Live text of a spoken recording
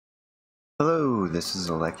Hello, this is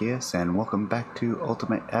Alekius, and welcome back to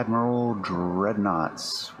Ultimate Admiral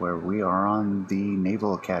Dreadnoughts, where we are on the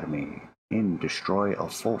Naval Academy in Destroy a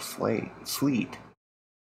Full Fleet.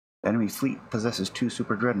 The enemy fleet possesses 2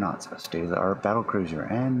 super dreadnoughts, a state-of-the-art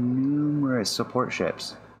battlecruiser, and numerous support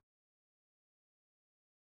ships.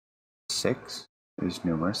 6 is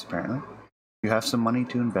numerous, apparently. You have some money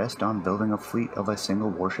to invest on building a fleet of a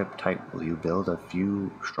single warship type. Will you build a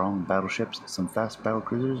few strong battleships, some fast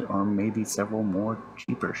battlecruisers, or maybe several more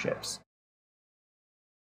cheaper ships?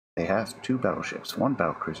 They have 2 battleships, 1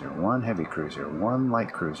 battlecruiser, 1 heavy cruiser, 1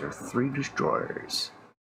 light cruiser, 3 destroyers.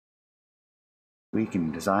 We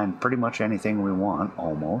can design pretty much anything we want,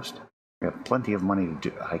 almost. We have plenty of money to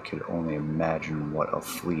do. I could only imagine what a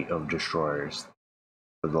fleet of destroyers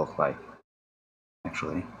would look like,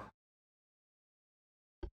 actually.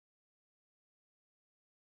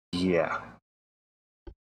 Yeah.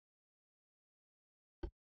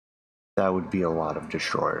 That would be a lot of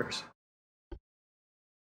destroyers.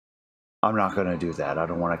 I'm not going to do that. I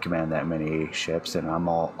don't want to command that many ships, and I'm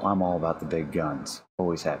all about the big guns.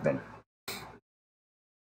 Always have been.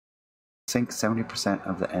 Sink 70%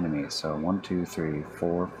 of the enemy. So 1, 2, 3,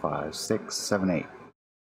 4, 5, 6, 7, 8.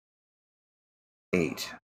 8.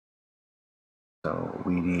 So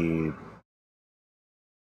we need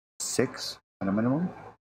 6 at a minimum.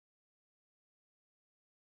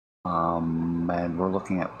 And we're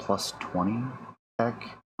looking at plus 20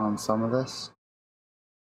 tech on some of this,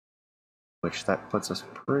 which that puts us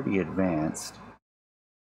pretty advanced.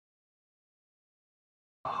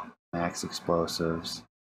 Oh, max explosives.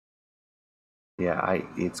 Yeah,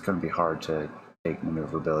 it's going to be hard to take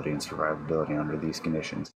maneuverability and survivability under these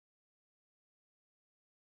conditions.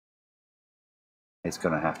 It's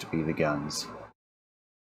going to have to be the guns.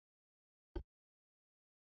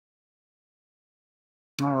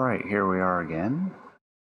 Alright, here we are again.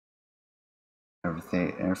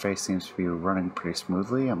 Everything interface seems to be running pretty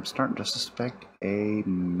smoothly. I'm starting to suspect a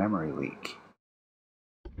memory leak.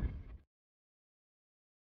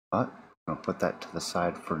 But I'll put that to the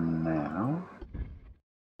side for now.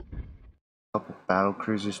 A couple battle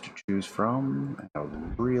cruisers to choose from, and a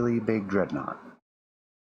really big dreadnought.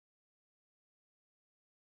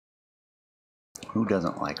 Who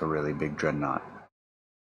doesn't like a really big dreadnought?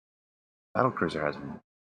 Battlecruiser has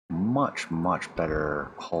much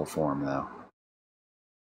better hull form though.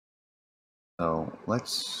 So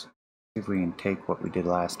let's see if we can take what we did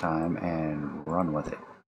last time and run with it.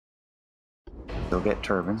 They'll get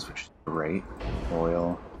turbines, which is great.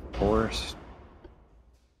 Oil, force.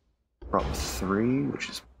 Brought 3, which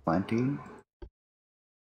is plenty.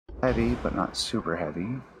 Heavy, but not super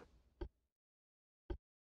heavy.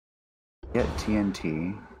 Get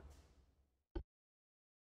TNT.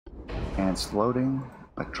 Enhanced loading,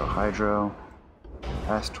 electrohydro,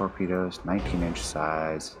 fast torpedoes, 19-inch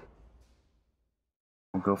size.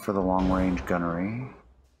 We'll go for the long-range gunnery.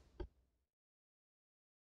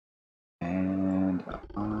 And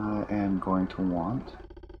I am going to want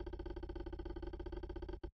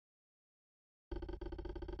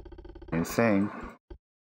new thing.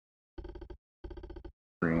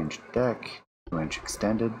 3-inch deck, 2-inch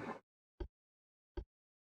extended.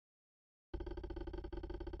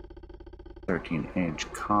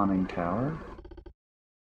 13-inch conning tower.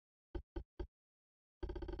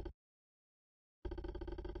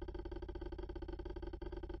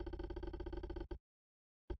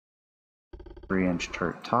 Three-inch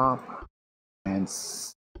turret top and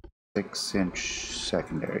 6-inch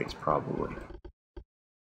secondaries probably.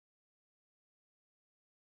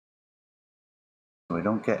 We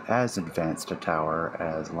don't get as advanced a tower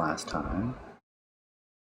as last time.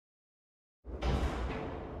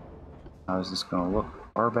 How is this going to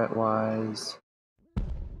look barbette wise?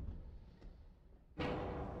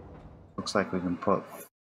 Looks like we can put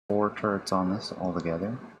 4 turrets on this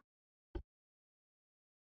altogether.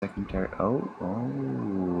 Secondary.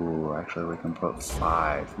 Oh, actually we can put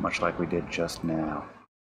 5, much like we did just now.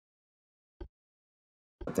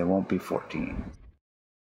 But they won't be 14.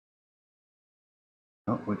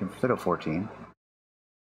 Oh, we can fit a 14.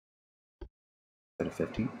 Fit a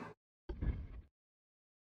 15.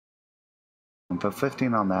 And put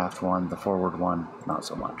 15 on the aft one, the forward one, not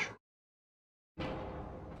so much.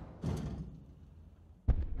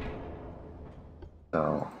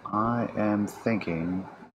 So I am thinking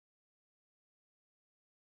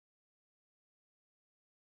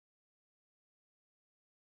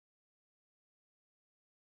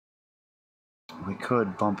we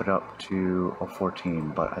could bump it up to a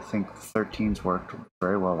 14, but I think 13's worked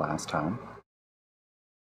very well last time.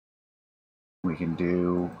 We can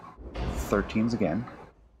do 13s again.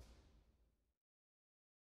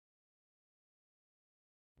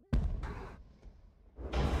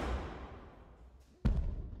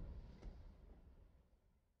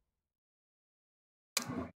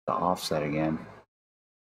 the offset again.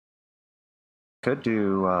 Could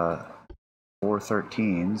do 4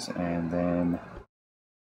 13s and then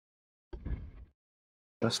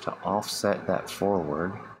just to offset that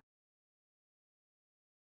forward,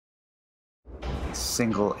 a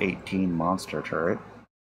single 18 monster turret.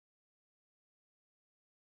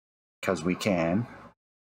 Because we can.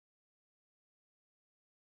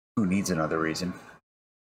 Who needs another reason?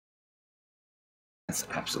 That's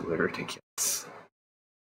absolutely ridiculous.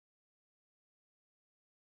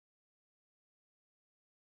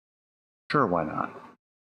 Sure, why not?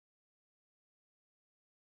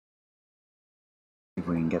 See if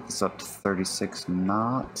we can get this up to 36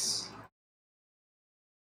 knots.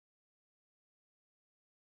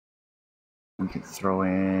 We can throw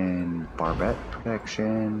in barbette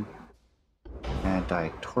protection,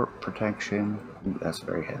 anti-torp protection. Ooh, that's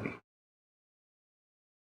very heavy.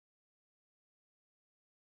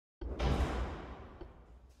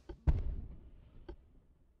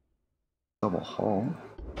 Double hull.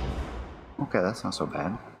 Okay, that's not so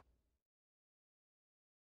bad.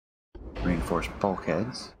 Reinforced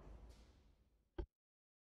bulkheads.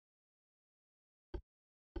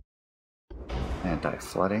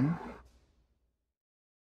 Anti-flooding.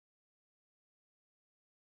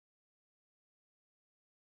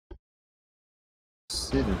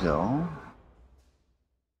 Citadel.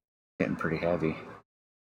 Getting pretty heavy.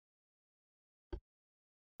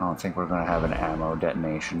 I don't think we're going to have an ammo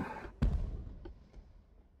detonation.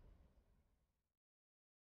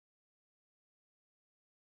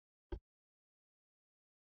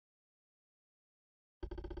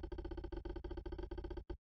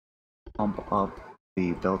 Pump up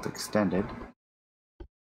the belt extended.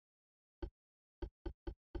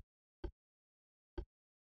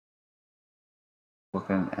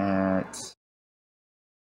 Looking at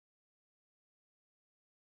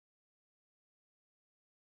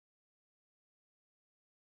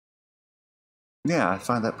yeah, I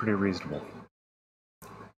find that pretty reasonable.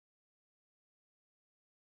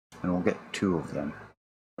 And we'll get 2 of them.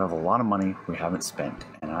 We have a lot of money we haven't spent,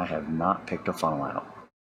 and I have not picked a funnel out.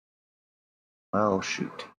 Well,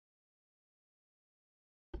 shoot.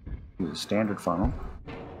 Use a standard funnel.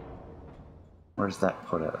 Where does that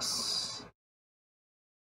put us?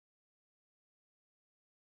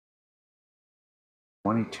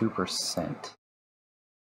 22%.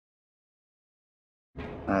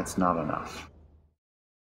 That's not enough.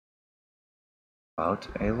 About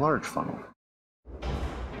a large funnel.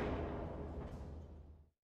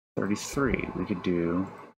 33. We could do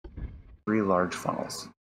 3 large funnels.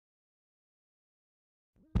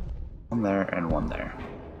 1 there and 1 there.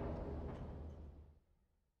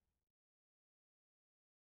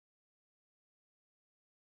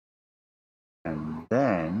 And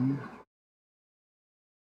then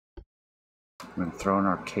I'm going to throw in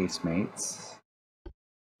our casemates. I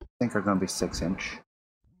think are going to be 6-inch.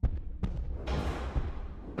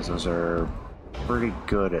 Because those are pretty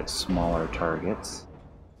good at smaller targets.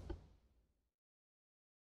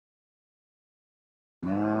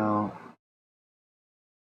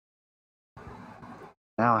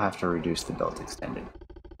 Now I have to reduce the belt extended.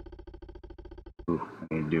 Ooh,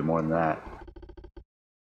 I need to do more than that.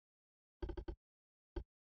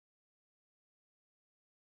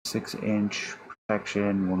 Six-inch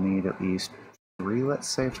protection, we'll need at least 3, let's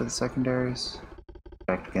say, for the secondaries.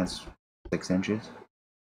 Protect against 6 inches.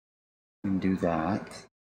 We can do that.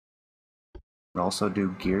 We'll also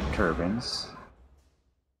do geared turbines.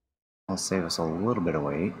 That'll save us a little bit of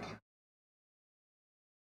weight.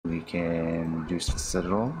 We can reduce the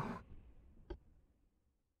citadel.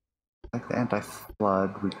 Like the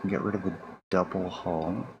anti-flood, we can get rid of the double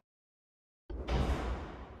hull.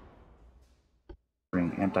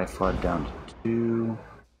 Bring anti-flood down to 2.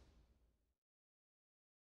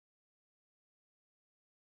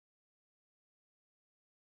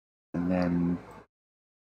 And then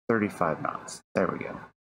 35 knots. There we go.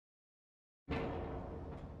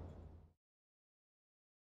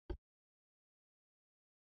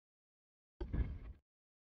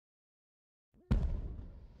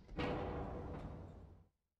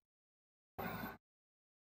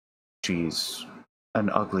 She's an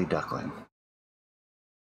ugly duckling.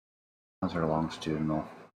 How's her longitudinal?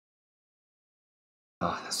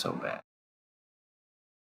 Oh, that's so bad.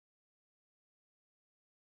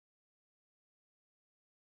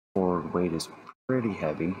 Forward weight is pretty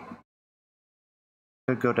heavy.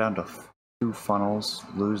 Could go down to 2 funnels,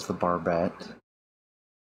 lose the barbette.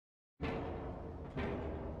 Let's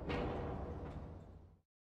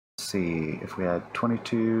see, if we had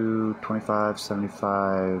 22, 25,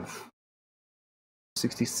 75,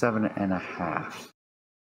 67 and a half.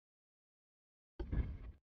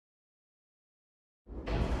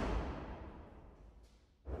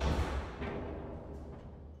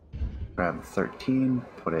 Grab 13,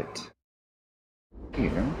 put it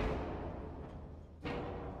here.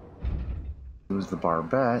 Use the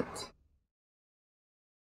barbette.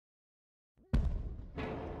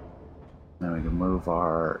 Then we can move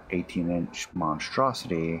our 18-inch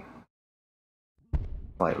monstrosity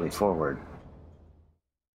slightly forward.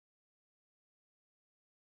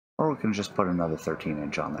 Or we can just put another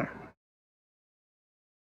 13-inch on there.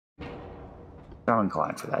 I'm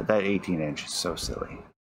inclined for that. That 18-inch is so silly.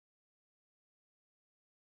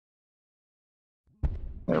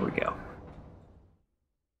 There we go.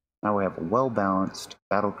 Now we have a well-balanced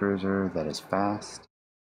battlecruiser that is fast.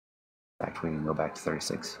 In fact, we can go back to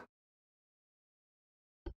 36.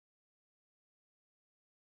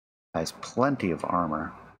 Has plenty of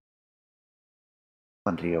armor.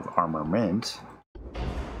 Plenty of armament.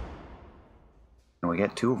 And we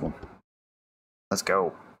get 2 of them. Let's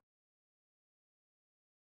go.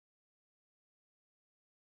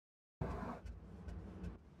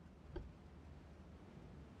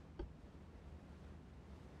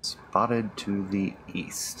 Spotted to the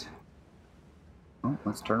east. Oh,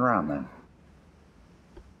 let's turn around then.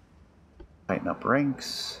 Tighten up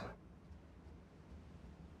ranks.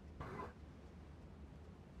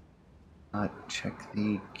 Check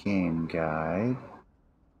the game guide.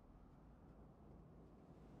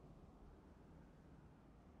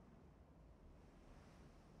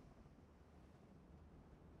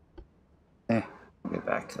 We'll get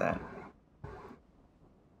back to that.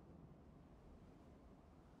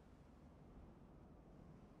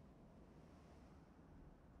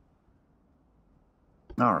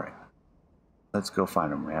 Alright. Let's go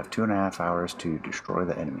find them. We have 2.5 hours to destroy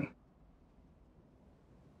the enemy.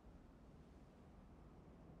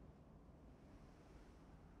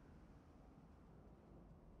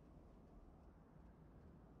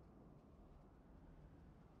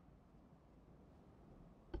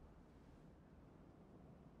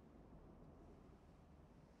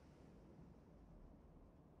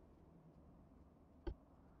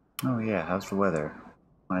 Oh yeah, how's the weather?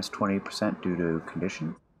 Minus 20% due to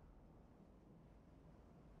conditions?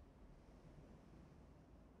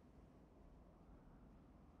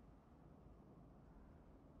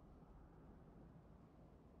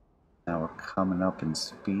 Now we're coming up in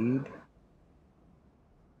speed.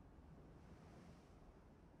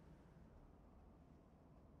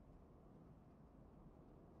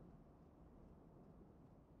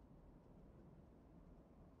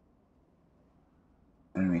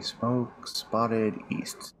 Enemy smoke spotted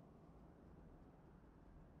east.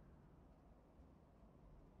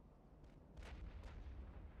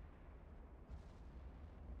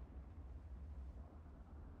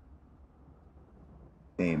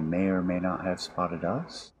 They may or may not have spotted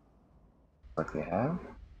us. Like they have.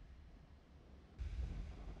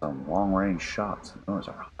 Some long-range shots. Those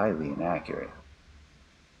are highly inaccurate.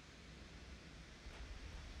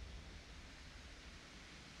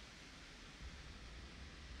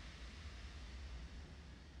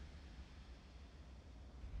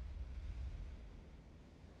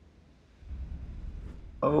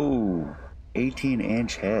 Oh,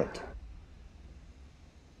 18-inch hit.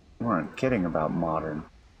 We weren't kidding about modern.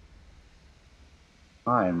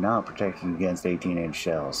 I am not protecting against 18-inch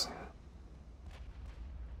shells.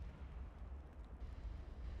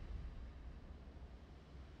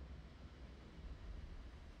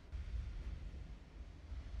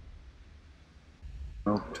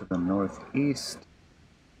 Smoke to the northeast.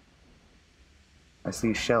 I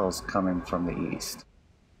see shells coming from the east.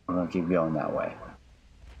 I'm gonna keep going that way.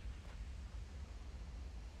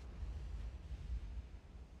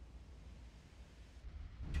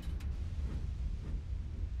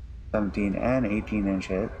 (17 and 18-inch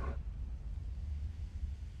hit.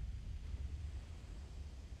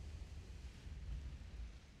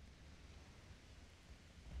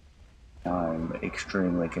 I'm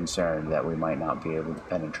extremely concerned that we might not be able to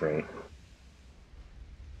penetrate.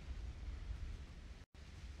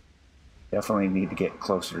 Definitely need to get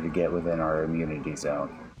closer to get within our immunity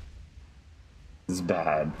zone. This is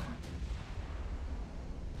bad.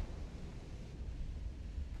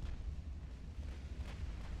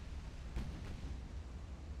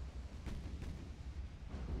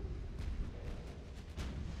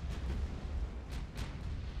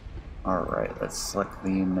 Alright, let's select the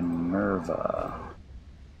Minerva.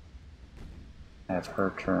 Have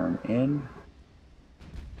her turn in.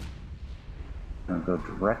 I'm gonna go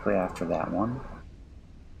directly after that one.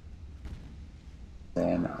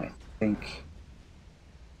 Then I think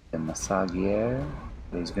the Massagier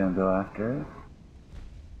is gonna go after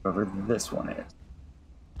whoever this one is.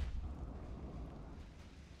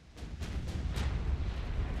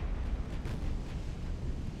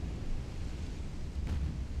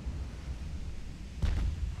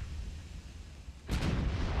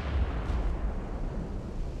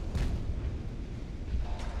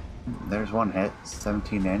 there's one hit,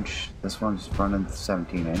 17 inch. This one's running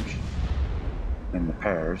 17 inch in the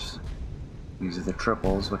pairs. These are the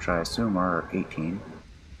triples, which I assume are 18.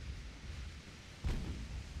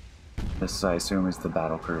 This I assume is the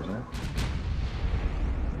battle cruiser.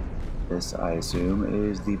 This I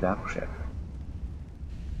assume is the battleship.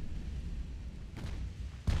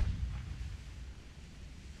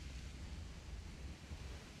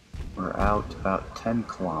 We're out about 10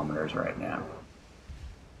 kilometers right now.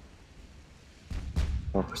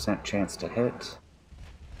 4% chance to hit.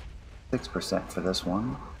 6% for this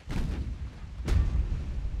one.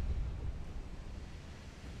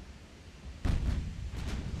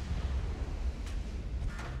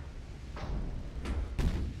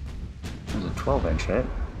 There's a 12-inch hit.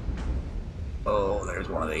 Oh, there's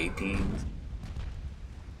one of the 18s.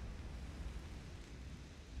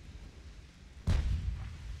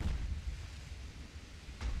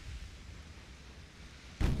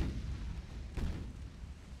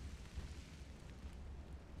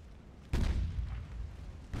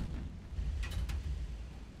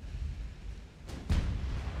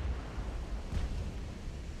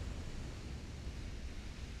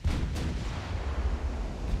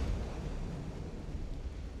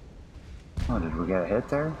 Oh, did we get a hit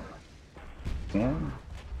there? Yeah.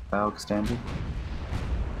 Bow extended.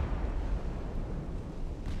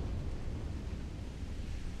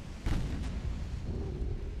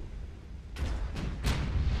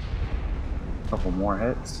 Couple more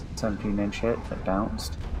hits. 17-inch hit that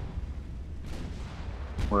bounced.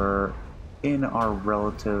 We're in our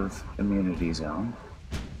relative immunity zone.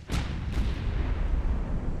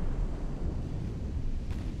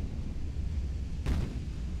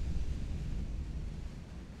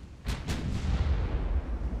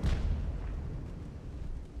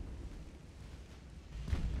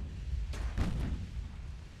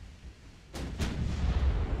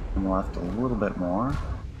 And left a little bit more.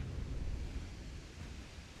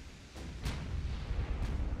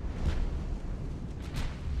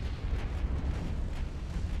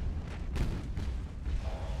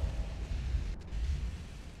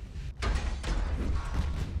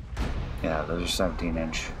 Yeah, those are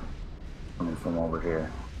 17-inch coming from over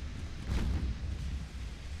here.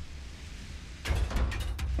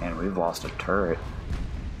 And we've lost a turret.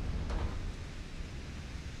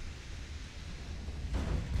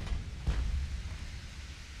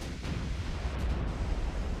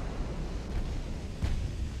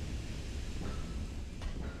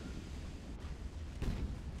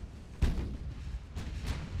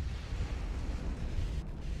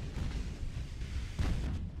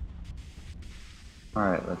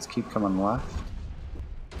 Alright, let's keep coming left.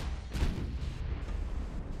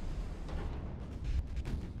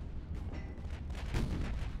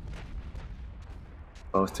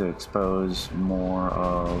 Both to expose more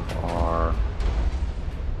of our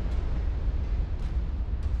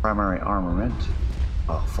primary armament.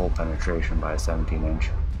 Oh, full penetration by a 17-inch.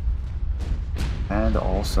 And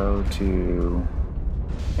also to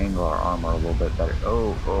angle our armor a little bit better.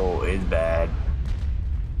 Oh, it's bad.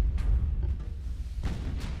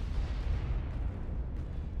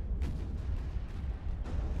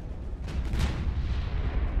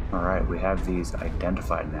 Alright, we have these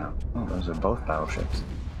identified now. Oh, those are both battleships.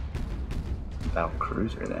 Battle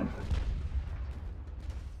cruiser then.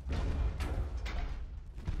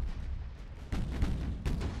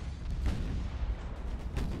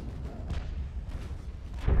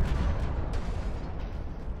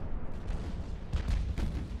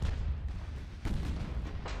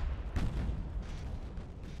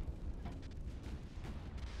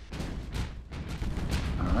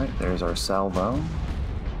 Alright, there's our salvo.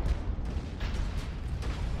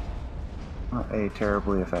 Not a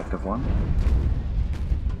terribly effective one.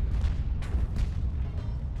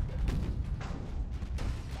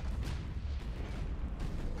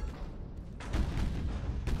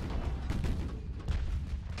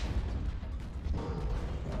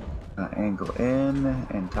 Angle in,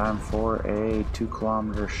 and time for a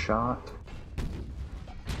 2-kilometer shot.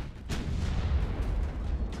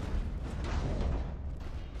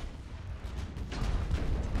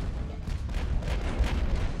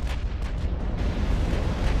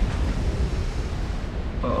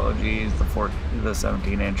 Oh geez, the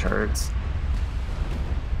 17-inch hurts.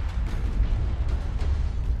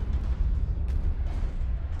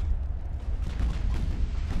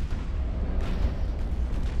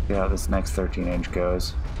 See how this next 13-inch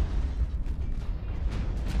goes.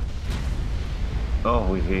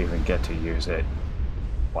 Oh, we didn't even get to use it.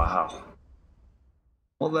 Wow.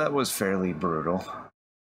 Well, that was fairly brutal.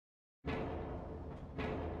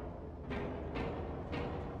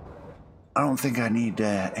 I don't think I need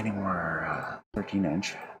any more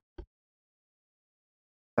 13-inch. In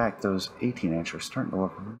fact, those 18-inch are starting to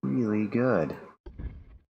look really good.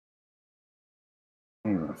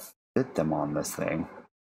 Can't even fit them on this thing.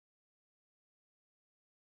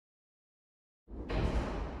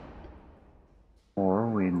 Or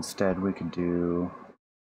we could do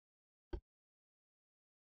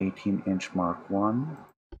 18-inch Mark 1.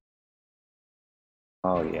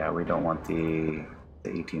 Oh yeah, we don't want the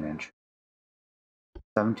 18-inch.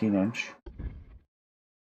 17-inch.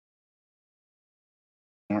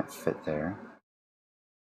 Can't fit there.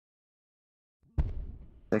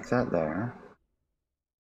 Stick that there.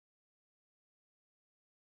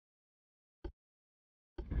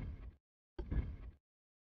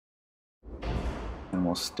 And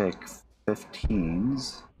we'll stick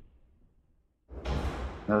 15s.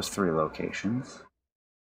 Those 3 locations.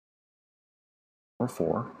 Or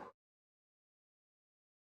 4.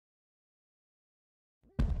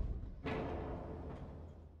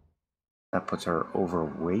 That puts her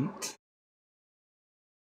overweight.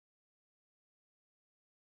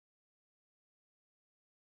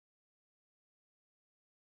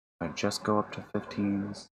 I just go up to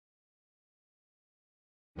 15s.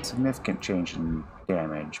 Significant change in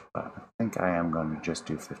damage, but I think I am going to just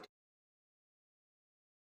do 15.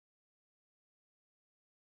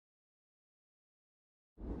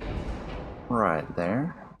 Right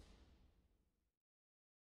there.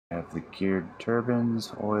 I have the geared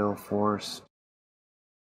turbines, oil forced.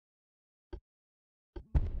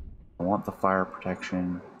 I want the fire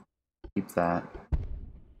protection. Keep that.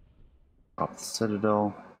 Drop the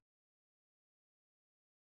citadel.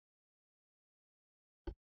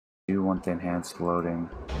 Do want the enhanced loading.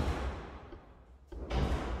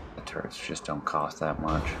 The turrets just don't cost that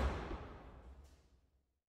much.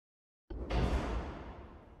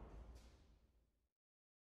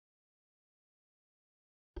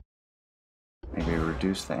 Maybe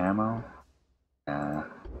reduce the ammo. What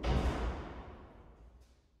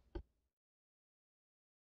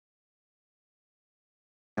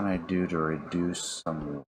can I do to reduce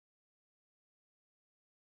some?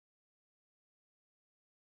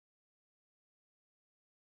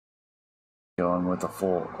 Going with a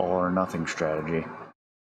full all or nothing strategy.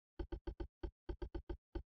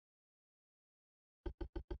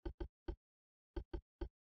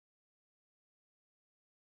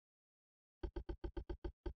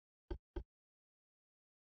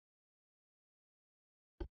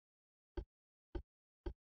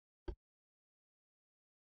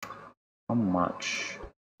 How much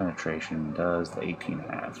penetration does the 18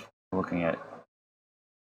 have? We're looking at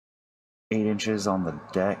 8 inches on the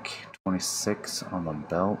deck, 26 on the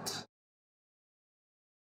belt.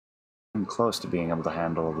 I'm close to being able to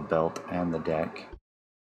handle the belt and the deck.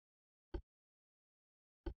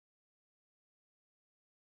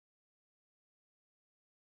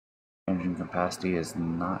 Engine capacity is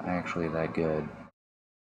not actually that good.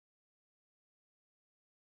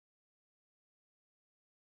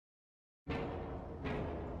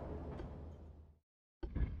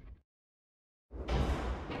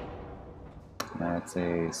 That's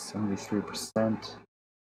a 73%.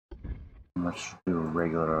 Let's do a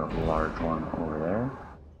regular large one over there.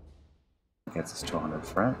 Gets us 200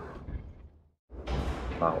 front.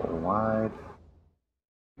 About wide.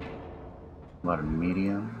 About a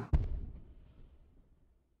medium.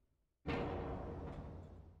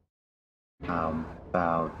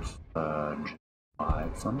 About 5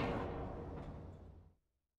 something.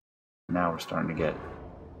 Now we're starting to get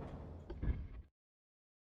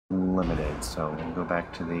limited, so we'll go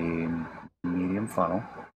back to the medium funnel.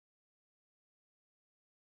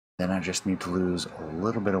 Then I just need to lose a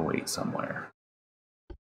little bit of weight somewhere.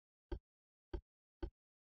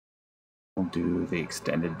 We'll do the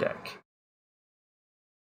extended deck.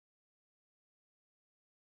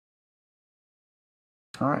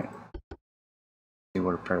 Alright. See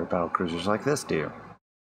what a pair of battle cruisers like this do.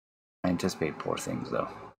 I anticipate poor things though.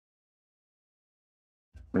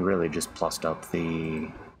 We really just plussed up the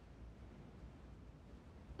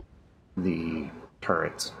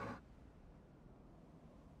turrets.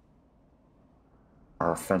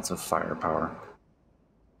 Our offensive firepower.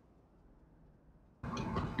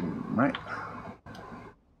 Right.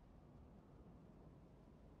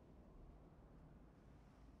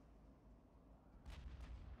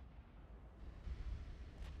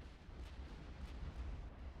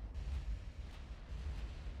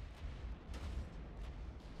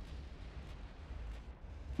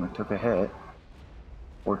 I took a hit.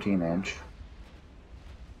 14-inch.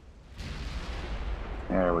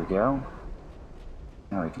 There we go.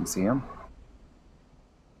 Now we can see him.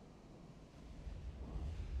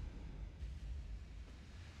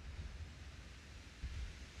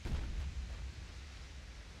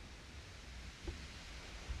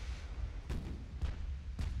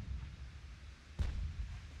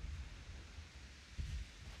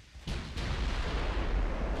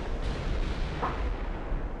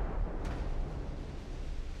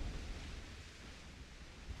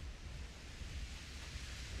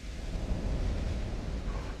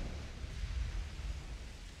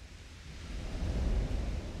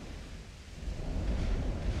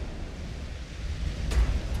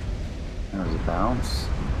 bounce.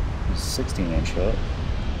 16-inch hit.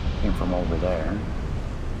 Came from over there.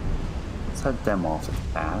 Let's head them off at the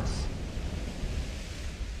pass.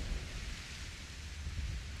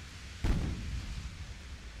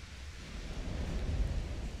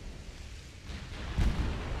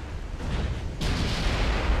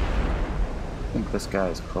 I think this guy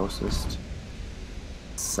is closest.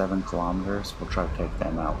 7 kilometers. We'll try to take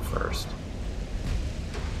them out first.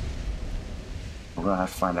 We're gonna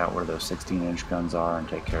have to find out where those 16-inch guns are and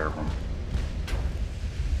take care of them.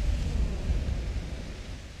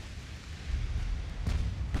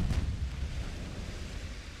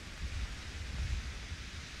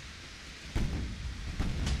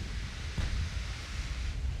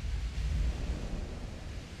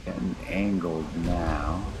 Getting angled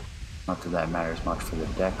now. Not that that matters much for the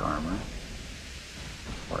deck armor.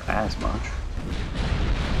 Or as much.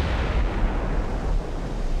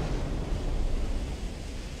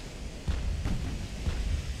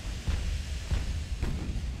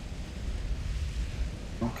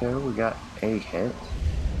 Okay, we got a hit.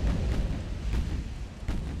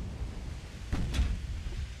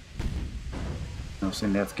 No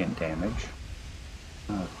significant damage.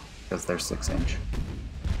 Because they're 6-inch.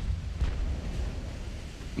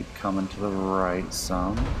 Keep coming to the right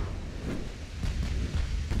some.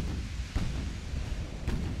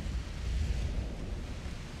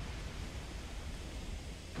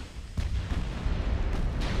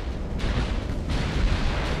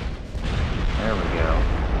 There we go.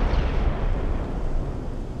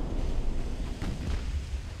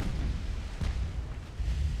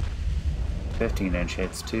 – 15-inch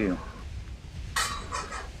hits too.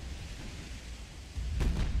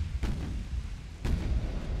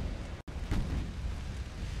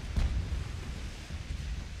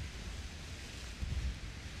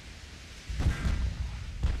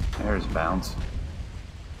 There's bounce.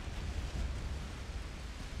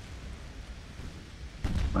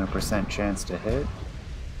 100% chance to hit.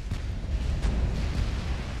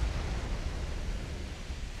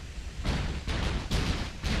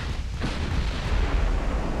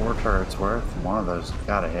 Four turrets worth. One of those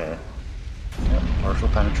got a hit. Yep, partial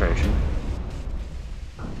penetration.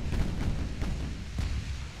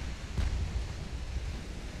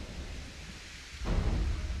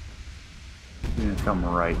 Come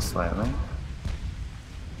right slightly.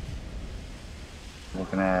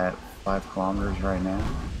 Looking at 5 kilometers right now.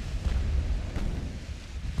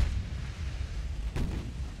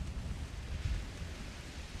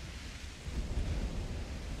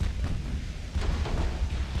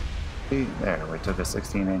 See, there, we took a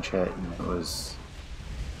 16-inch hit and it was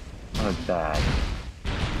not as bad.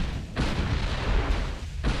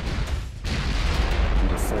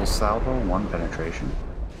 Into full salvo, 1 penetration.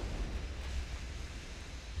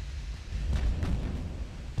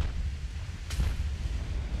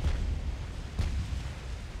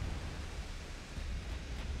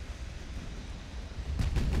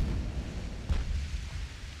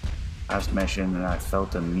 Last mission and I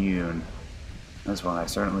felt immune. This one I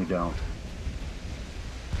certainly don't.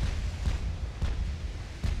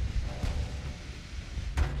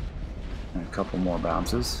 And a couple more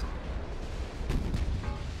bounces.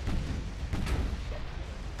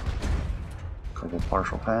 Couple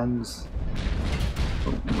partial pens.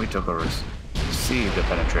 Oh, we took a received a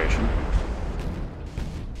penetration.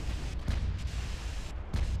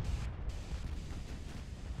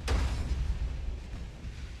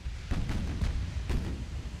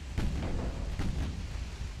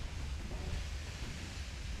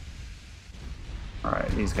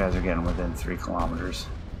 Alright, these guys are getting within 3 kilometers.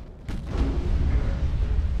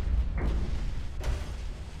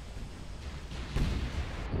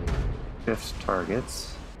 Fifth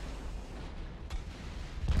targets.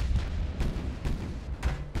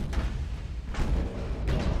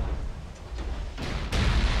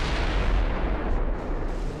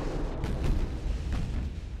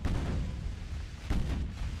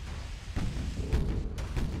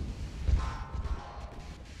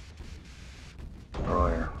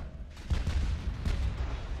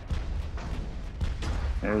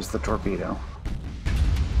 There's the torpedo.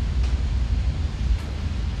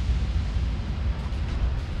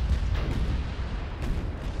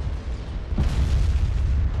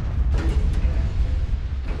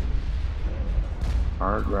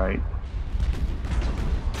 Hard right.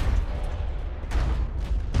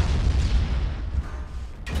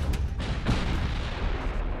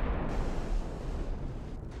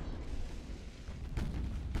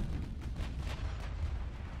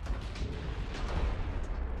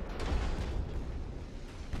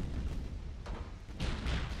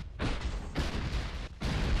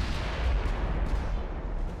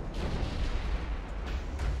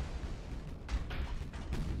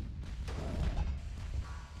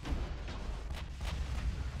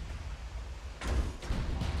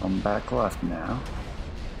 I'm back left now.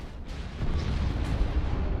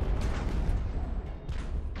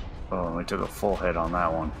 Oh, we took a full hit on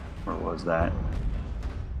that one. Where was that?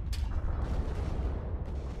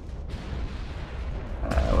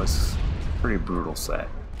 That was a pretty brutal set.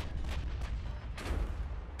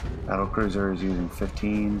 Battlecruiser is using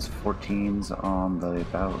 15s, 14s on the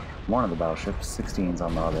one of the battleships, 16s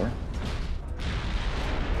on the other.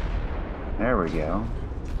 There we go.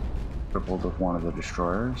 Tripled with one of the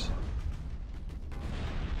destroyers.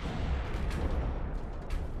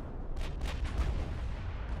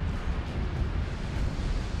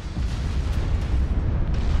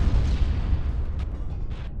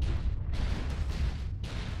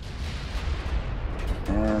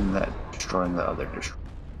 And that destroying the other destroyer.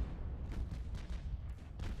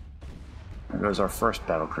 There goes our first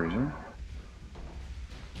battlecruiser.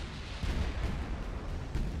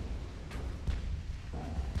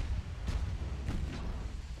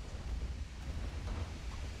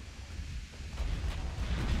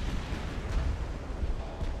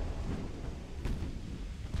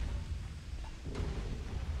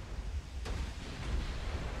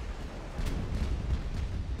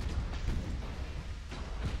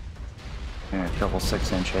 And a couple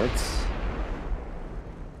 6-inch hits.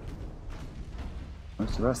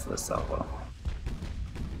 Where's the rest of the salvo?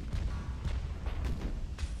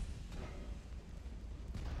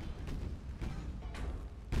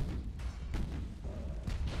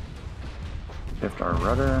 Shift our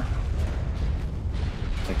rudder.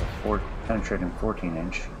 Take a penetrating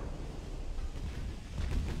 14-inch.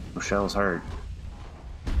 Rochelle's hurt.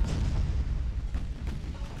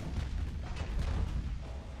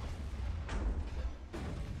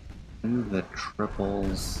 Do the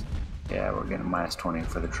triples. Yeah, we're getting minus 20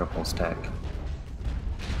 for the triples tech.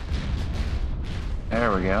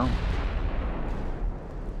 There we go.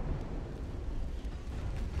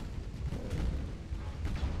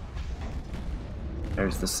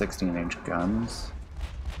 There's the 16-inch guns.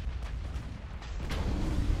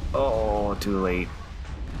 Oh, too late.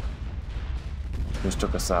 Just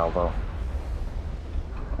took a salvo.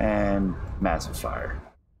 And massive fire.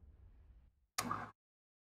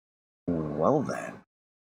 Well then.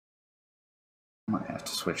 I might have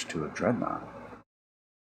to switch to a Dreadnought.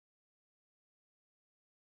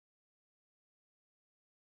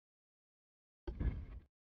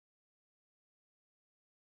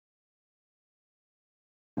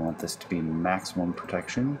 I want this to be maximum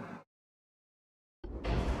protection.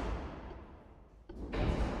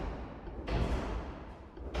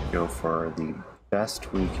 Go for the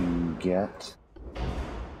best we can get.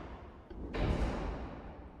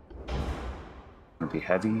 Gonna be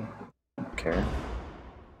heavy, don't care.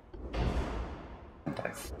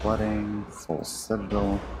 Anti-flooding, full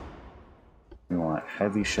citadel. We want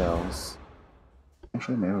heavy shells.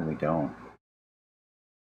 Actually, maybe we don't.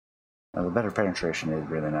 The better penetration is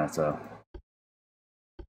really nice though.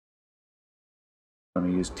 I'm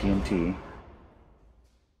gonna use TNT.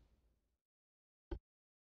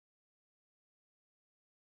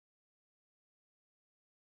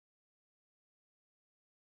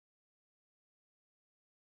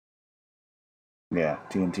 Yeah,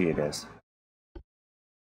 TNT it is.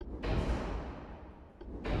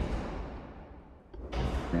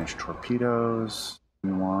 Finish torpedoes.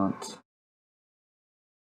 We want.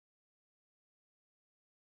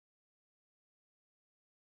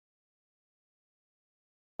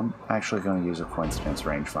 I'm actually going to use a coincidence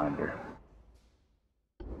rangefinder.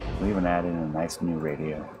 We even add in a nice new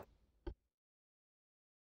radio.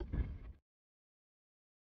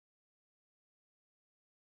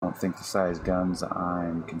 I don't think the size guns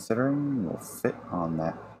I'm considering will fit on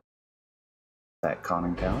that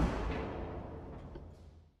conning tower.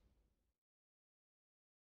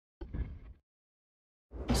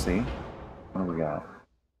 Let's see. What do we got?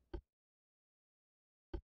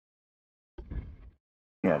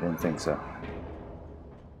 Yeah, I didn't think so.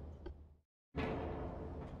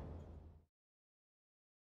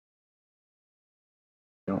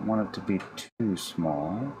 Don't want it to be too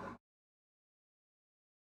small.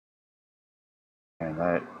 And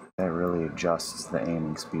that really adjusts the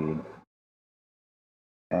aiming speed.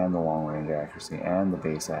 And the long range accuracy and the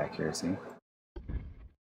base accuracy.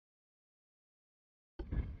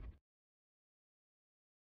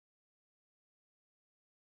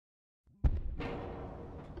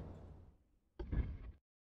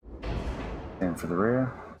 And for the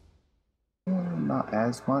rear, not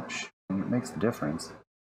as much, and it makes the difference.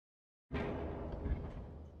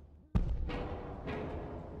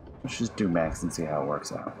 Let's just do max and see how it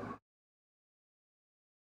works out.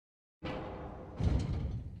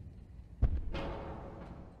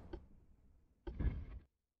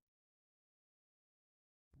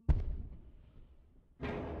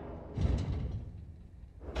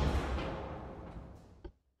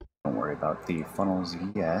 about the funnels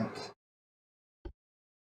yet.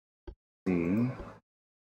 See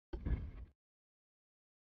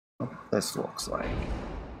what this looks like.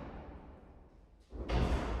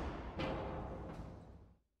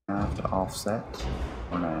 I have to offset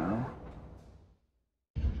for now.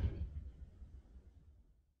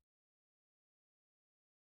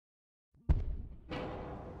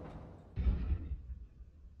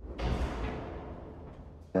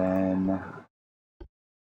 Then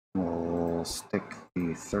we'll stick the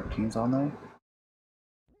 13s on there.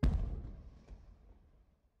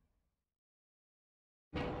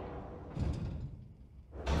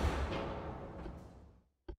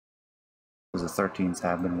 Because the 13s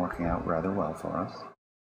have been working out rather well for us.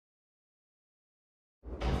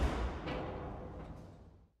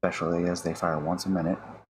 Especially as they fire once a minute.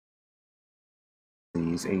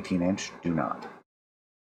 These 18-inch do not.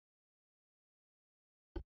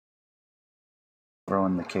 Throw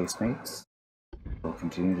in the casemates. Will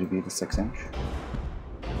continue to be the 6-inch.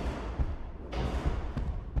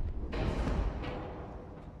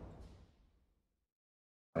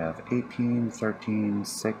 We have 18, 13,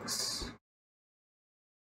 6.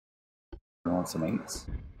 We want some 8s.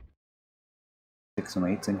 Stick some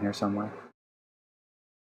 8s in here somewhere.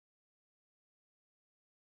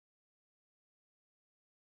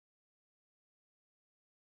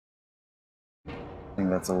 I think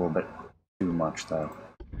that's a little bit too much though.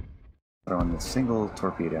 Throw in the single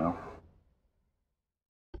torpedo.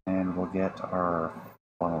 And we'll get our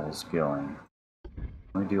funnels going.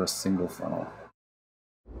 Let me do a single funnel.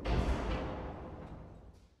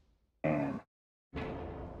 And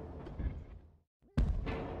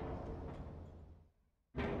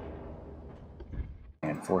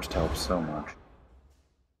forced helps so much.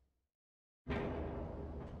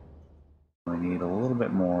 We need a little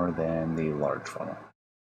bit more than the large funnel.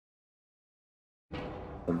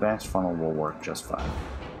 The advanced funnel will work just fine.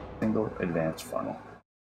 Single advanced funnel.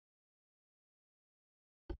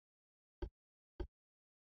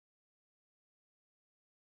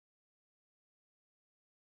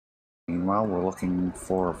 Meanwhile, we're looking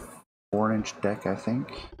for a 4-inch deck, I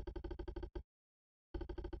think.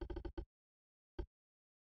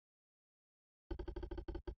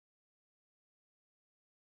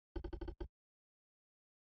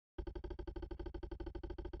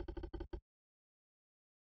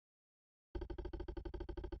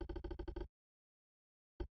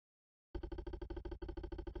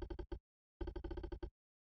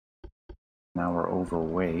 Now we're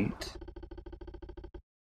overweight.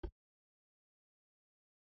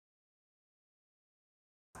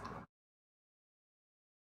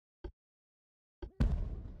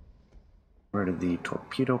 Rid of the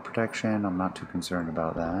torpedo protection, I'm not too concerned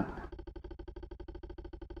about that.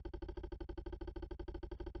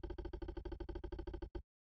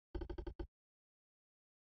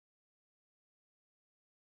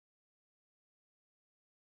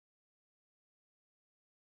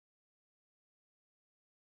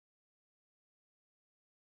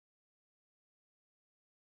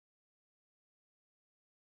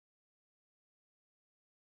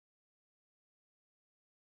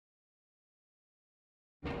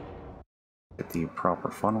 Get the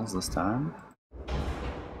proper funnels this time.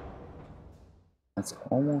 That's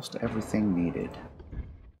almost everything needed.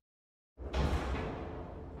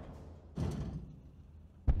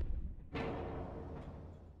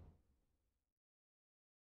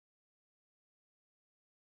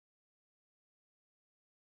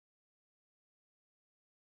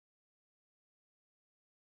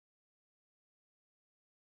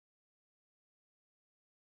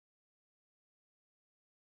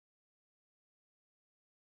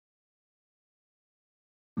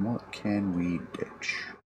 What can we ditch?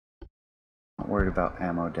 Not worried about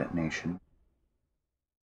ammo detonation.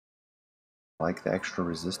 I like the extra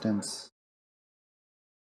resistance.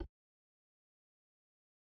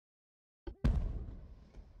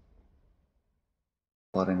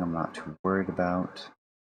 Flooding I'm not too worried about.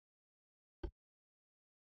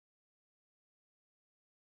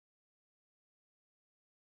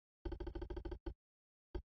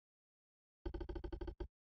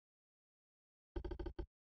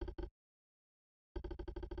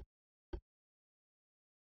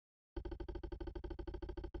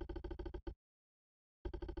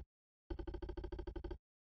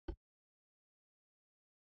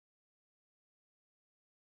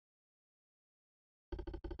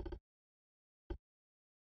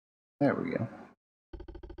 There we go.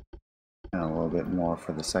 And a little bit more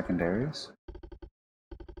for the secondaries.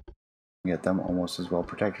 Get them almost as well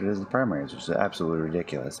protected as the primaries, which is absolutely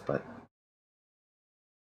ridiculous, but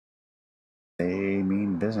they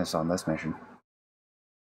mean business on this mission.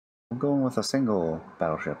 I'm going with a single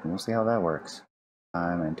battleship, and we'll see how that works.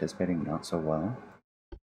 I'm anticipating not so well.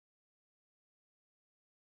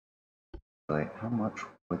 Wait, how much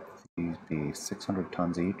would these be? 600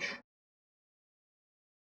 tons each?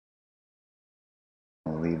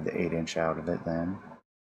 We'll leave the 8-inch out of it then.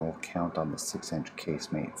 We'll count on the 6-inch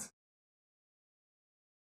casemates.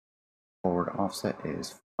 Forward offset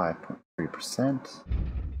is 5.3%.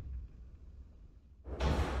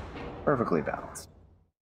 Perfectly balanced.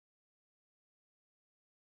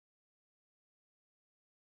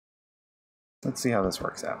 Let's see how this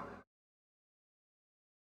works out.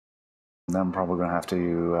 And then I'm probably going to have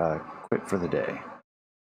to quit for the day.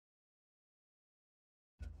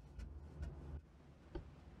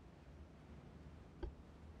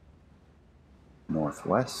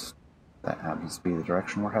 Northwest. That happens to be the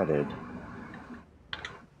direction we're headed.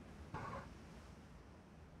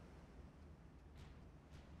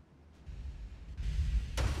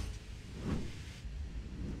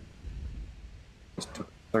 Just took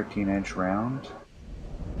a 13-inch round.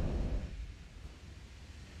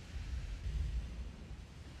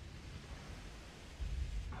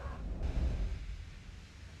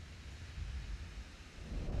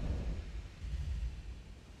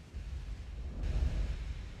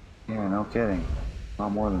 Yeah, no kidding. A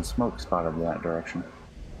lot more than smoke spotted in that direction.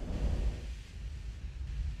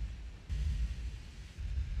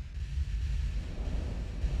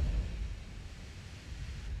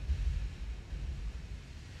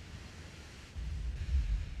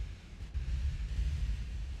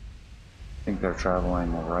 I think they're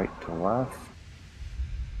traveling right to left.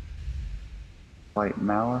 Light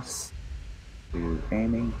malice to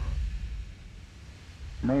aiming.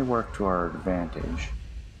 May work to our advantage.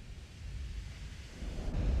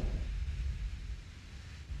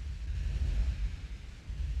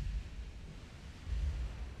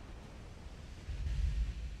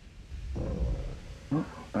 Oh,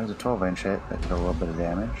 there's a 12-inch hit that did a little bit of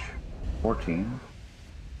damage. 14.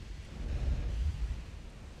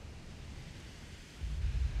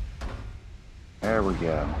 There we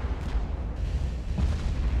go.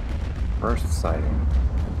 First sighting.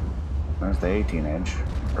 There's the 18-inch.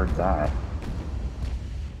 Heard that.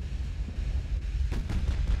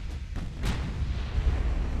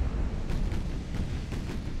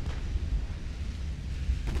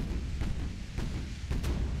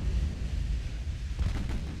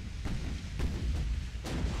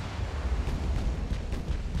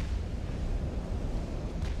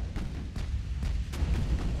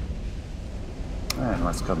 And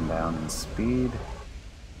let's come down in speed.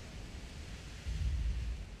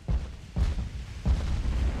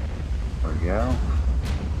 There we go.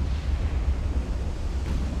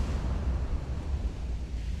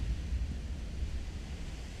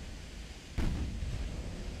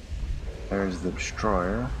 There's the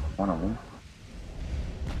destroyer, one of them.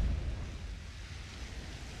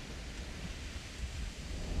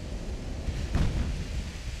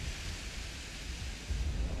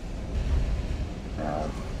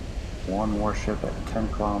 One warship at 10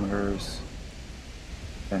 kilometers,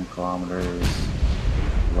 10 kilometers,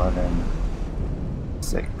 11,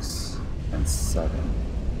 6, and 7,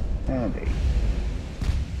 and 8.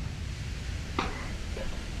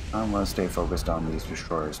 I'm going to stay focused on these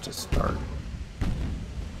destroyers to start.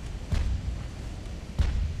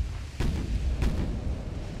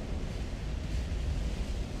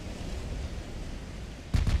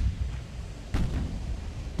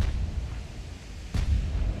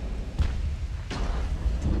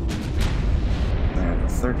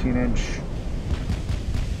 There's a 13-inch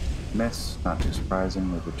miss, not too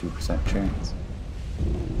surprising with a 2% chance.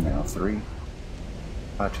 Now 3.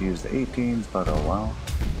 About to use the 18s, but oh well.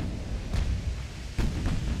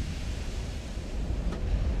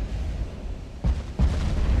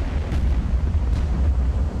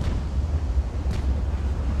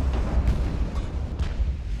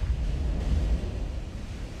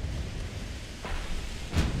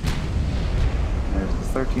 There's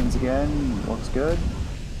the 13s again, looks good,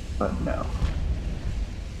 but no.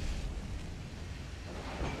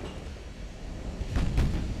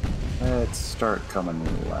 Let's start coming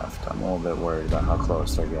left. I'm a little bit worried about how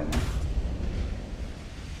close they're getting.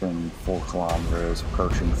 Been 4 kilometers,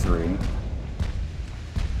 approaching 3.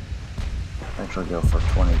 Actually go for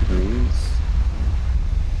 20 degrees.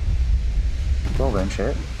 12-inch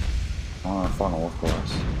hit. On a funnel, of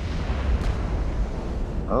course.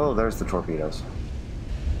 Oh, there's the torpedoes.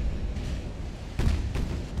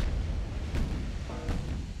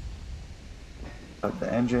 Up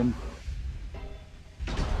the engine.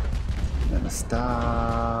 Gonna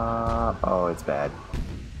stop. Oh, it's bad.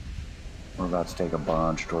 We're about to take a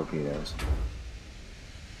bunch of torpedoes.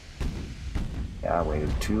 Yeah, I waited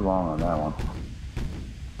too long on that one.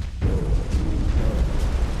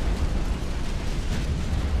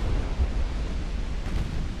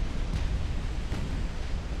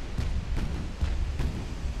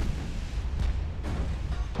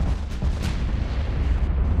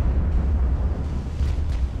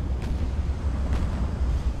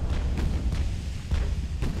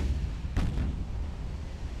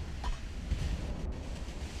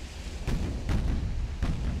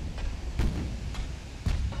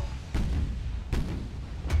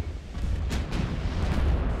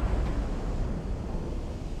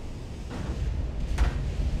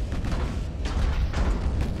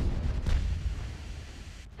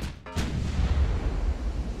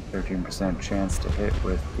 Chance to hit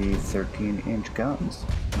with the 13-inch guns.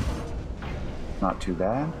 Not too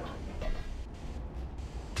bad.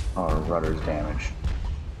 Our rudder's damaged.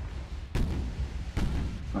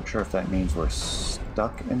 Not sure if that means we're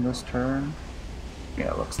stuck in this turn.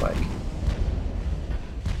 Yeah, it looks like.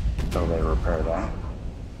 Until they repair that.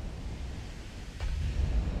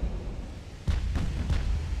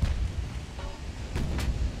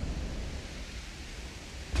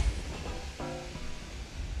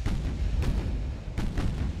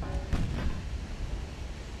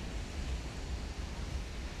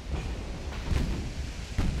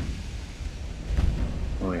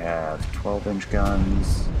 We have 12-inch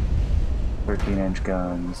guns, 13-inch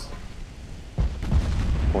guns,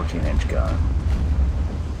 14-inch gun.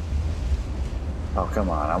 Oh, come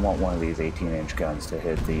on, I want one of these 18-inch guns to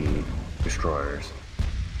hit the destroyers.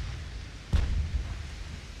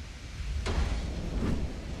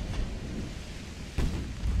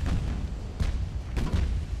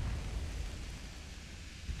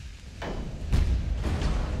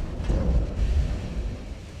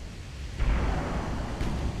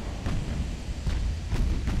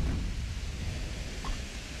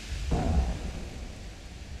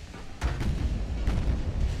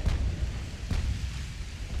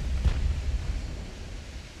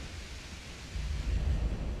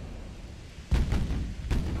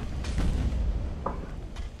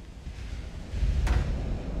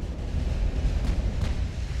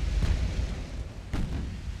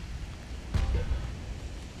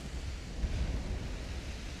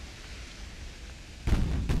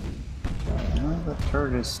 The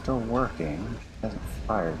turret is still working. It hasn't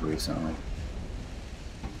fired recently.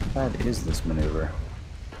 How bad is this maneuver?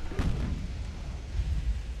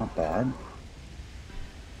 Not bad. Not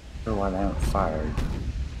sure why they haven't fired.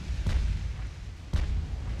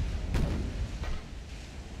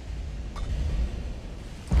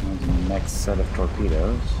 There's the next set of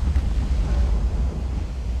torpedoes.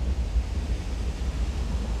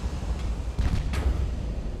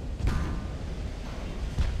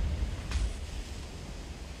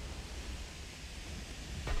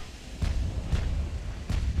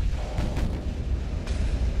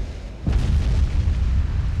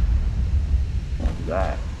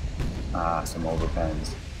 That. Ah, some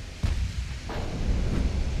overpens.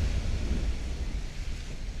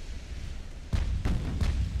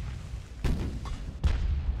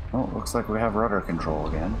 Oh, looks like we have rudder control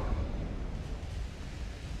again.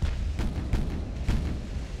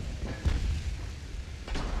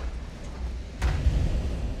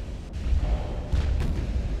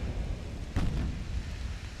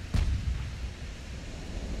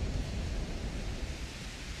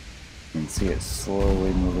 You can see it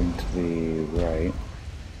slowly moving to the right.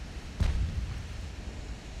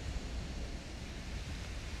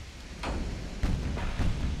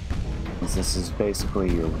 This is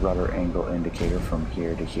basically your rudder angle indicator from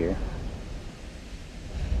here to here.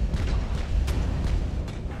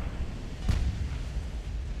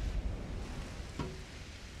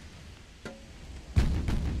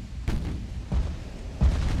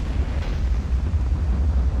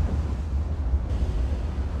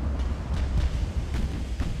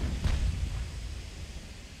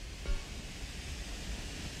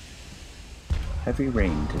 Heavy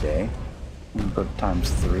rain today. I'm gonna put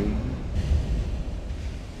 ×3.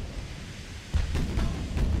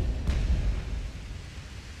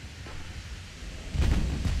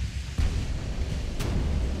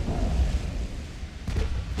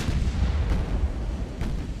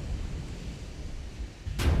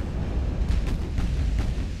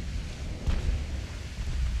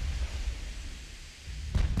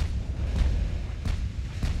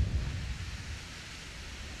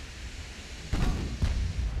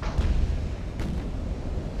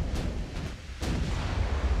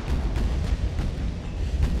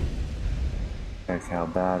 Check how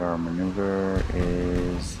bad our maneuver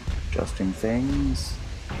is adjusting things.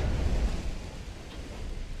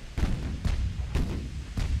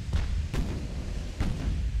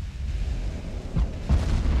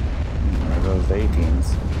 the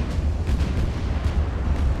 18s.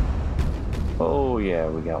 Oh yeah,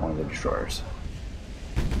 we got one of the destroyers.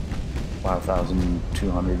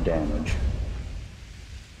 5,200 damage.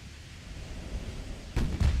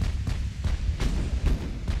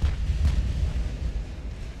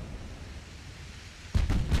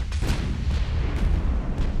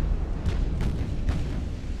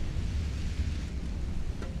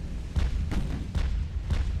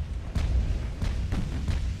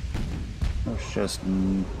 Let's just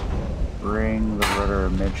bring the rudder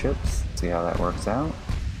midships, see how that works out.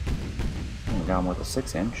 We're down with a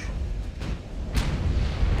 6-inch.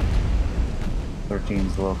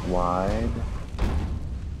 13s look wide.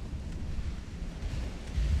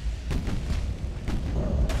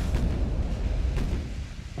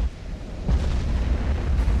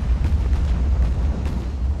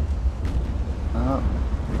 Oh,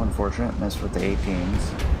 unfortunate, missed with the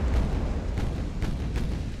 18s.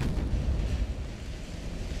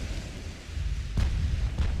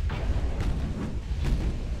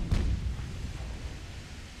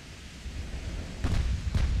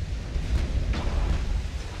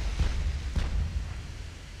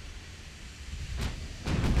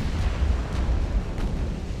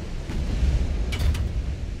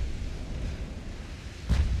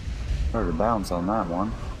 Hard to bounce on that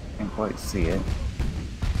one. Can't quite see it.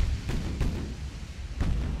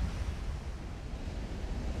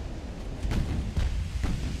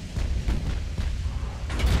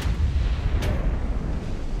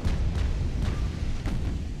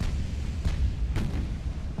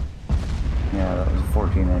 Yeah, that was a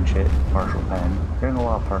 14-inch hit, partial pen. Getting a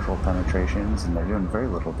lot of partial penetrations, and they're doing very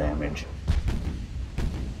little damage.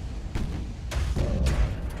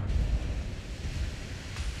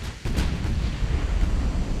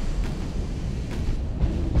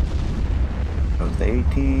 Goes the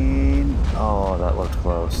 18. Oh, that looked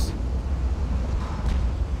close.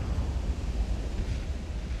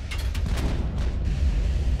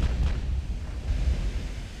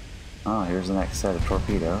 Oh, here's the next set of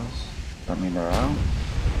torpedoes. Does that mean they're out?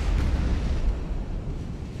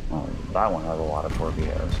 Oh, that one has a lot of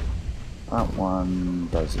torpedoes. That one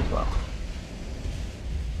does as well.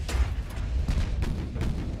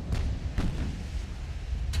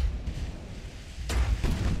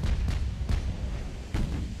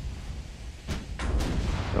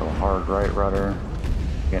 Go hard right rudder.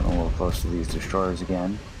 Getting a little close to these destroyers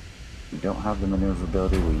again. We don't have the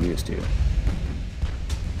maneuverability we used to.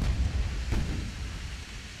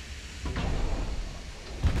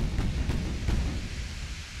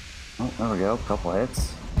 Oh, there we go, couple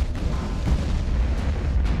hits.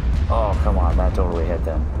 Oh, come on, that totally hit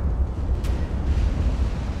them.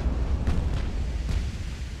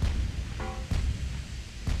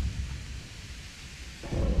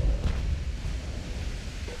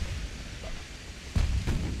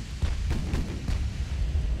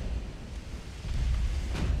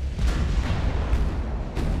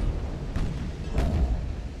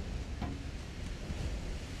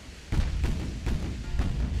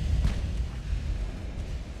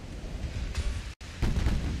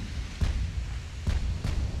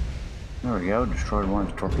 There we go, destroyed one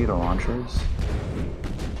of the torpedo launchers.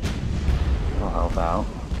 That'll help out.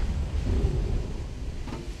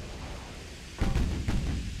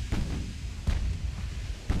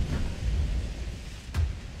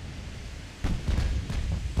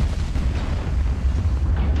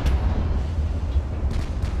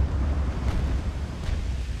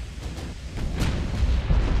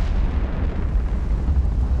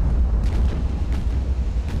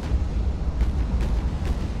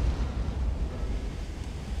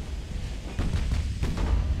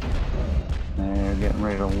 Getting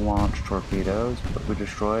ready to launch torpedoes, but we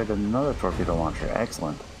destroyed another torpedo launcher.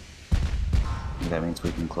 Excellent. That means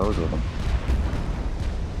we can close with them.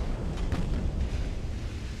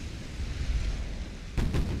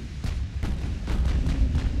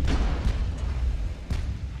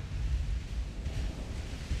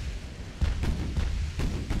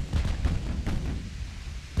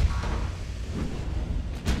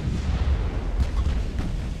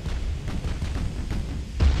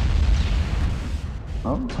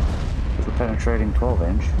 Oh, it's a penetrating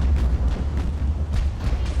 12-inch.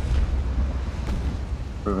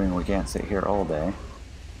 Proving we can't sit here all day.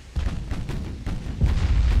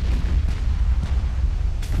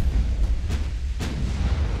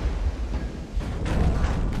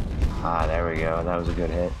 Ah, there we go. That was a good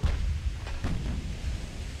hit.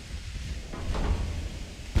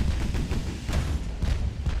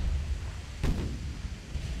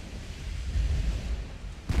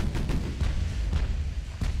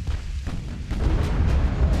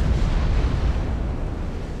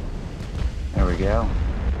 go.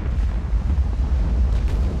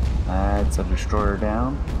 That's a destroyer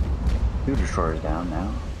down. 2 destroyers down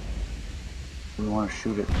now. We want to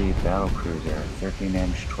shoot at the battle cruiser. 13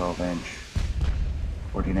 inch, 12 inch,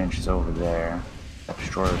 14 inches over there. That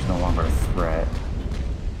destroyer is no longer a threat.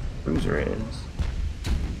 Cruiser is.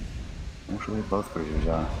 Actually, both cruisers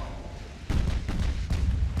are.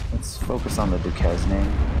 Let's focus on the Duquesne.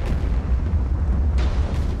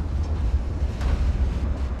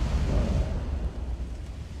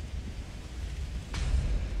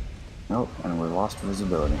 Nope, and we lost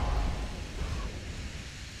visibility.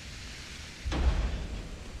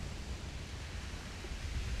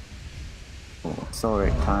 We'll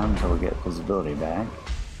accelerate time until we get visibility back.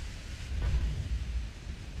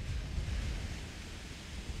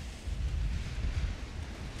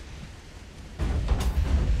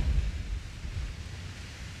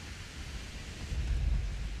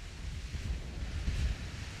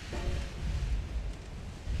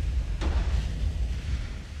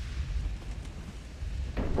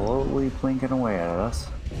 Slowly plinking away at us.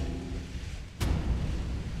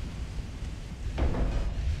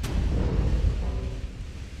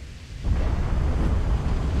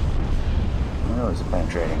 That was a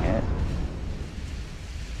penetrating hit.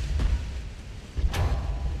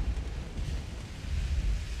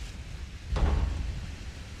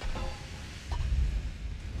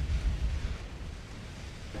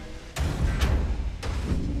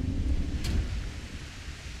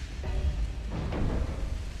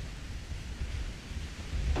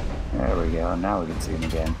 There we go, now we can see him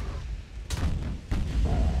again.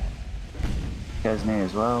 Duquesne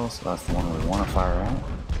as well, so that's the one we want to fire at.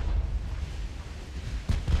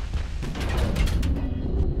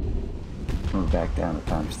 Move back down to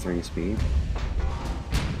 ×3 speed.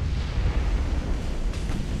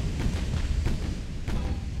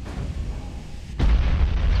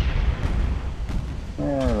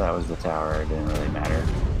 Yeah, that was the tower, it didn't really matter.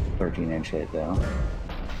 13-inch hit though.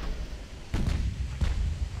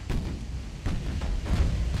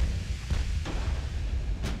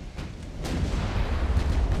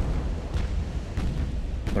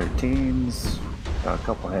 Got a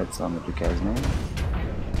couple hits on the Duquesne.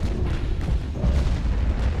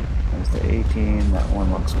 There's the 18, that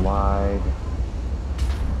one looks wide.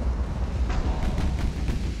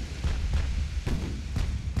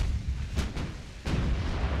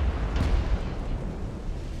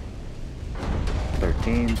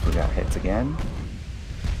 We got hits again.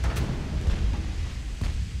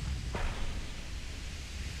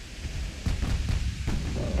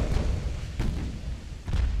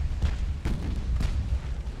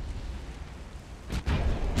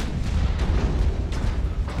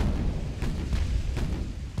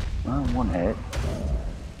 One hit.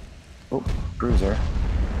 Oh, cruiser.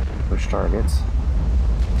 Push targets.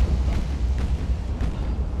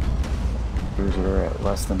 Cruiser at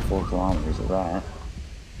less than 4 kilometers of that.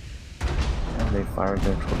 Have they fired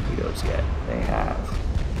their torpedoes yet? They have.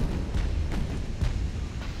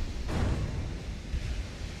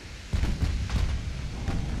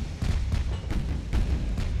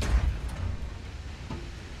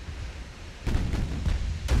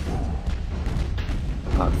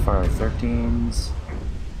 Fire 13s.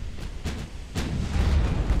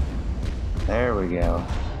 There we go.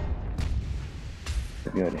 A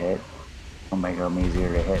good hit. Will make them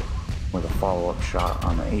easier to hit with a follow-up shot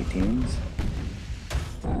on the 18s.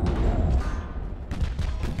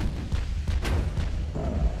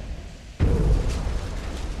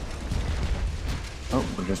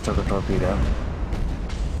 Oh, we just took a torpedo.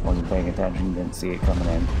 Wasn't paying attention, didn't see it coming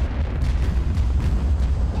in.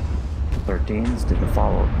 13s did the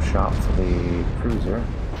follow-up shot for the cruiser.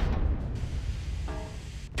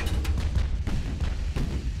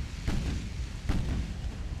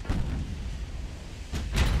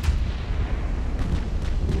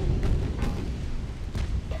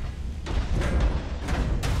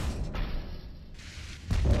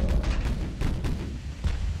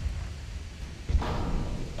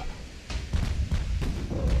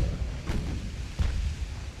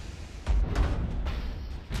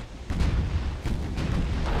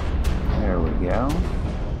 Go.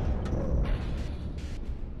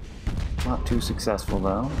 Not too successful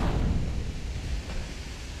though.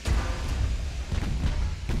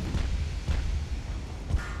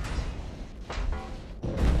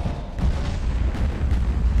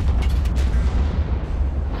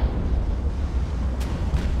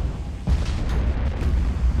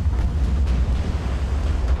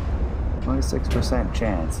 .6%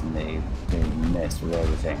 chance, and they missed with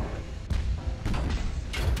everything.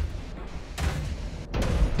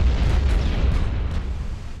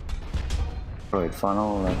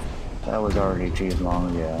 Funnel, That was already achieved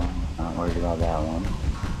long ago. Not worried about that one.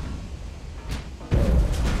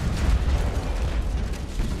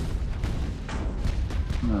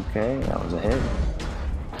 Okay, that was a hit.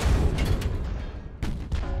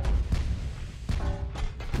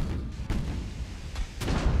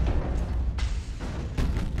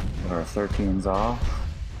 Our 13's off.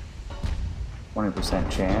 20%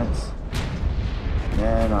 chance.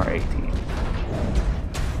 And our 18.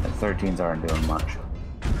 The 13s aren't doing much.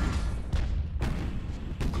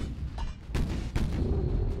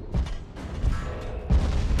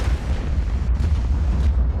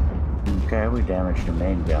 Okay, we damaged the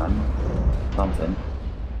main gun. Something.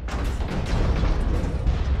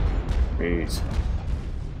 Jeez.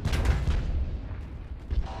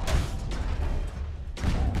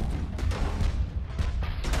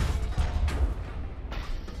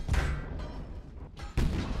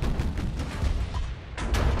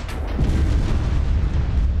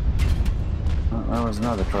 There was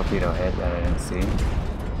another torpedo hit that I didn't see.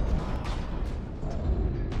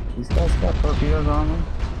 These guys got torpedoes on them?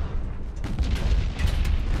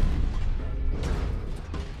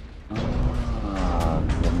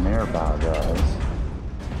 The Mirabelle does.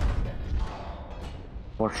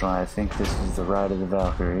 Fortunately, I think this is the ride of the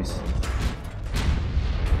Valkyries.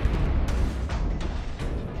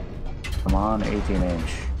 Come on,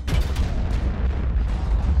 18-inch.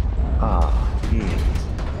 Ah, jeez.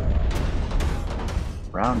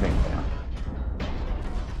 Rounding down.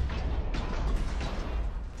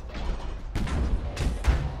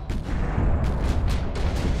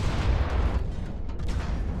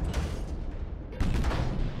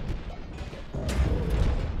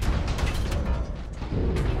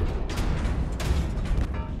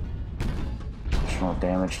 Additional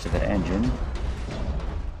damage to the engine.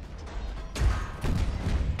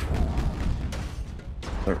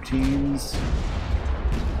 Thirteens.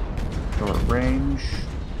 Short range,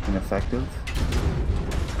 ineffective.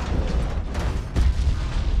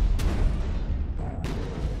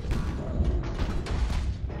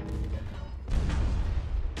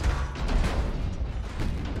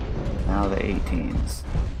 Now the 18s.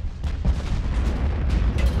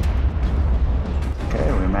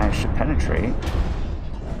 Okay, we managed to penetrate.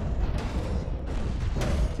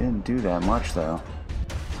 Didn't do that much though.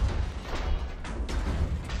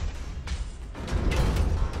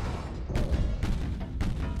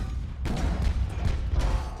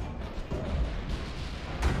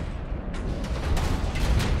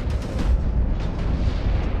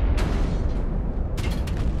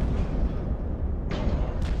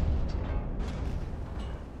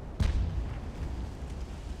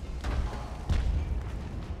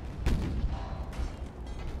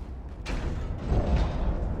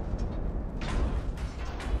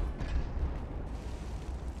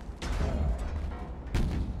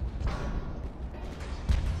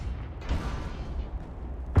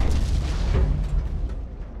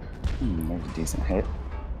 There's a decent hit.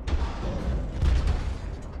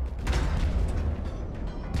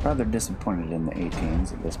 Rather disappointed in the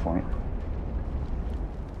 18s at this point.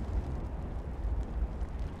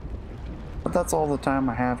 But that's all the time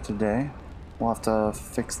I have today. We'll have to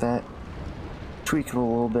fix that, tweak it a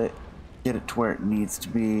little bit, get it to where it needs to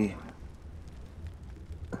be.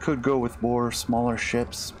 I could go with more smaller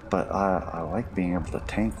ships, but I like being able to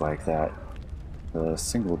tank like that. The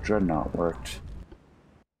single Dreadnought worked.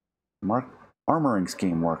 Armoring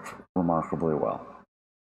scheme worked remarkably well.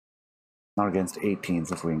 Not against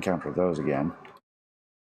 18s if we encounter those again.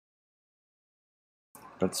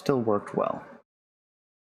 But still worked well.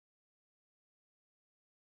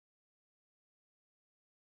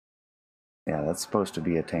 Yeah, that's supposed to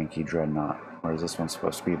be a tanky Dreadnought, whereas this one's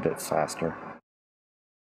supposed to be a bit faster.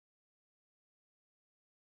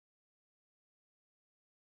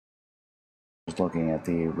 Just looking at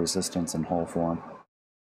the resistance and hull form.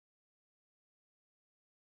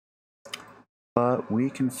 But we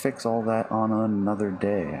can fix all that on another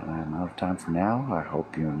day. I'm out of time for now. I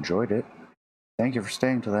hope you enjoyed it. Thank you for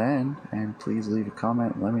staying to the end, and please leave a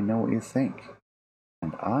comment and let me know what you think.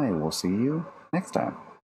 And I will see you next time.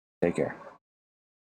 Take care.